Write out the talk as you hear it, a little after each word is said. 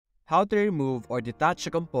how to remove or detach a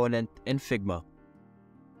component in Figma.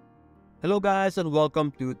 Hello guys and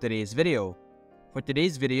welcome to today's video. For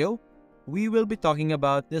today's video, we will be talking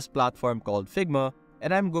about this platform called Figma,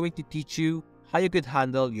 and I'm going to teach you how you could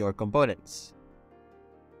handle your components.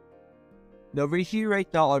 Now over here right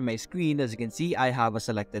now on my screen, as you can see, I have a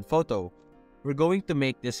selected photo. We're going to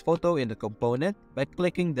make this photo in the component by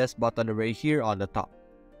clicking this button right here on the top.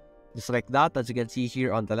 Just like that, as you can see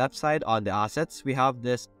here on the left side on the assets, we have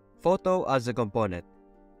this photo as a component.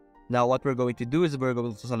 Now what we're going to do is we're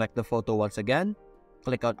going to select the photo once again,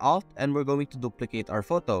 click on Alt, and we're going to duplicate our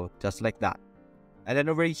photo just like that. And then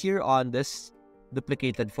over here on this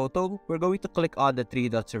duplicated photo, we're going to click on the three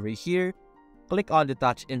dots over here, click on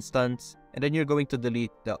Detach Instance, and then you're going to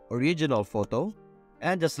delete the original photo.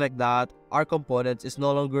 And just like that, our component is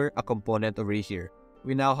no longer a component over here.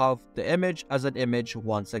 We now have the image as an image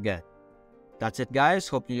once again. That's it guys,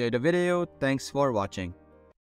 hope you enjoyed the video, thanks for watching.